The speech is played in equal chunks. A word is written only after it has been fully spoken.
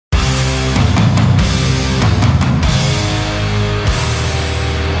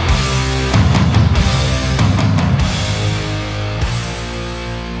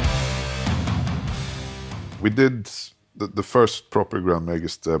We did the first proper Grand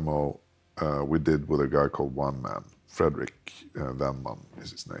Magus demo. We did with a guy called One Man, Frederick Vanman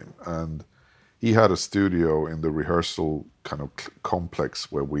is his name, and he had a studio in the rehearsal kind of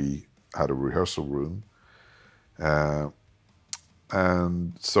complex where we had a rehearsal room.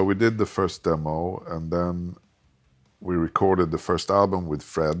 And so we did the first demo, and then we recorded the first album with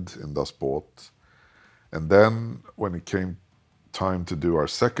Fred in Das Boot. And then when it came time to do our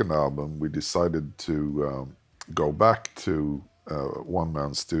second album, we decided to go back to One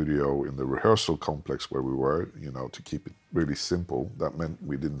Man studio in the rehearsal complex where we were, you know, to keep it really simple. That meant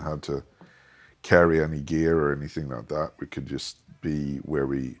we didn't have to carry any gear or anything like that. We could just be where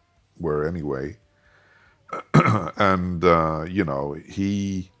we were anyway. And you know,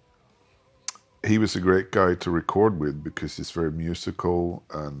 he was a great guy to record with because he's very musical,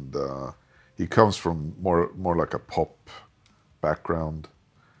 and he comes from more like a pop background.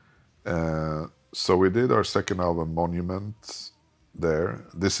 So we did our second album, Monument, there.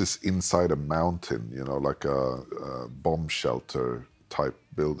 This is inside a mountain, you know, like a bomb shelter type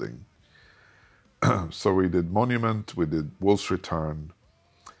building. So we did Monument, we did Wolf's Return,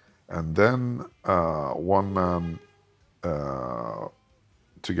 and then One Man,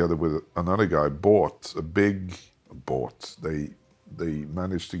 together with another guy, bought a big boat. They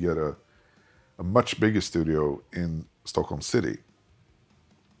managed to get a much bigger studio in Stockholm City,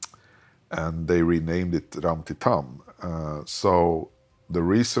 and they renamed it Ramtitam. So the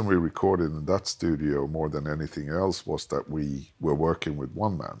reason we recorded in that studio more than anything else was that we were working with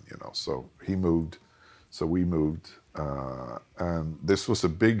One Man, you know. So he moved, so we moved, and this was a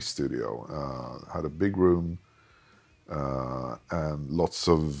big studio, had a big room, and lots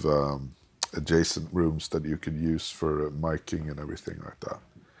of adjacent rooms that you could use for miking and everything like that.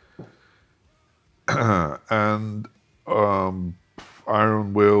 And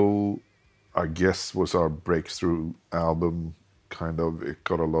Iron Will, I guess, was our breakthrough album, kind of. It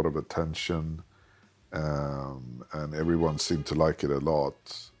got a lot of attention, and everyone seemed to like it a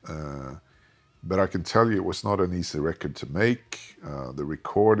lot. But I can tell you it was not an easy record to make. The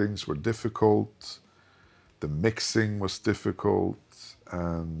recordings were difficult. The mixing was difficult.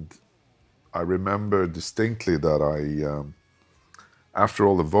 And I remember distinctly that after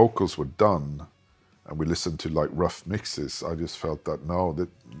all the vocals were done, and we listened to like rough mixes, I just felt that no, that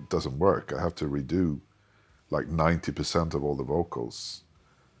doesn't work. I have to redo like 90% of all the vocals.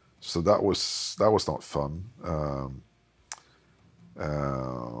 So that was not fun.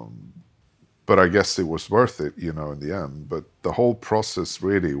 But I guess it was worth it, you know, in the end. But the whole process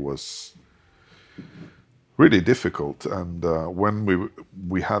really was really difficult. And when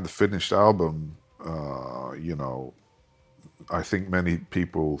we had the finished album, you know, I think many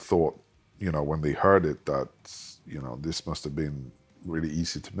people thought, you know, when they heard it, that, you know, this must have been really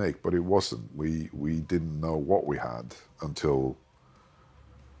easy to make, but it wasn't. We didn't know what we had until,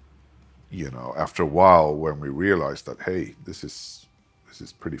 you know, after a while, when we realized that, hey, this is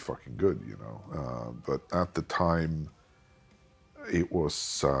pretty fucking good, you know. But at the time, it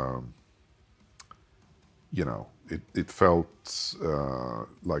was, you know, it felt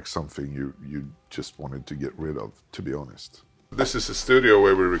like something you just wanted to get rid of, to be honest. This is a studio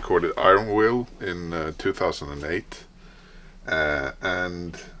where we recorded Iron Will in 2008.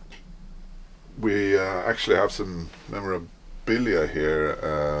 And we actually have some memorabilia here.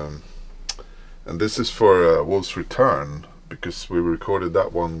 And this is for Wolf's Return, because we recorded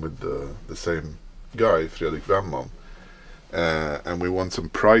that one with the same guy, Fredrik Vanman. And we won some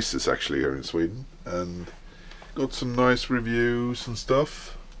prizes actually here in Sweden. And got some nice reviews and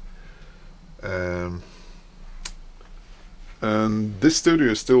stuff. And this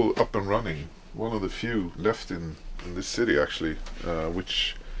studio is still up and running. One of the few left in this city, actually,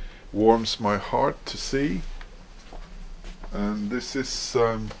 which warms my heart to see. And this is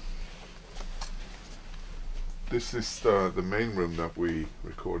the main room that we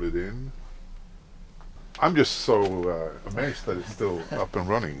recorded in. I'm just so amazed that it's still up and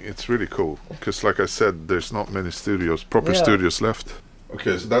running. It's really cool, because like I said, there's not many proper studios left.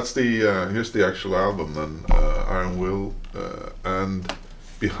 Okay, so that's the here's the actual album then, Iron Will, and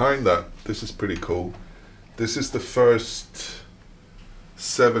behind that, this is pretty cool. This is the first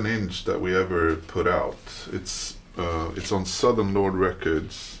 7-inch that we ever put out. It's on Southern Lord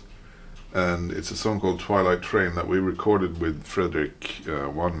Records, and it's a song called Twilight Train that we recorded with Fredrik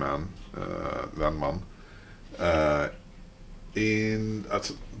One Man Vanman in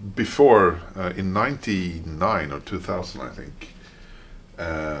 99 or 2000, I think.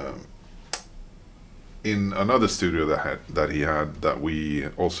 In another studio that he had that we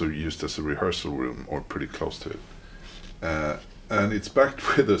also used as a rehearsal room, or pretty close to it, and it's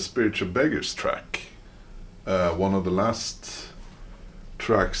backed with a Spiritual Beggars track, one of the last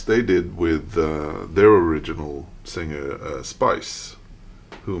tracks they did with their original singer Spice,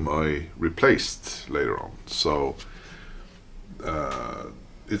 whom I replaced later on. So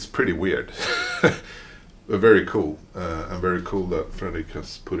it's pretty weird, but very cool, and very cool that Fredrik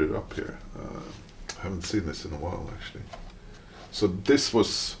has put it up here. I haven't seen this in a while actually. So this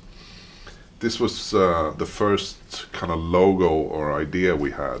was the first kind of logo or idea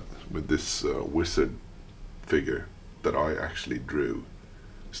we had with this wizard figure that I actually drew.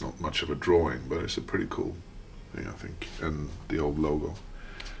 It's not much of a drawing, but it's a pretty cool thing, I think. And the old logo.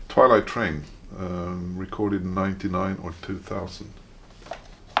 Twilight Train, recorded in 99 or 2000.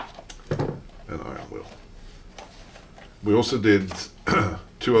 And Iron Will. We also did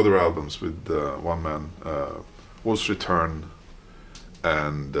 2 other albums with one man, Wolf's Return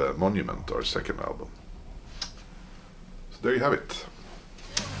and Monument, our second album. So there you have it.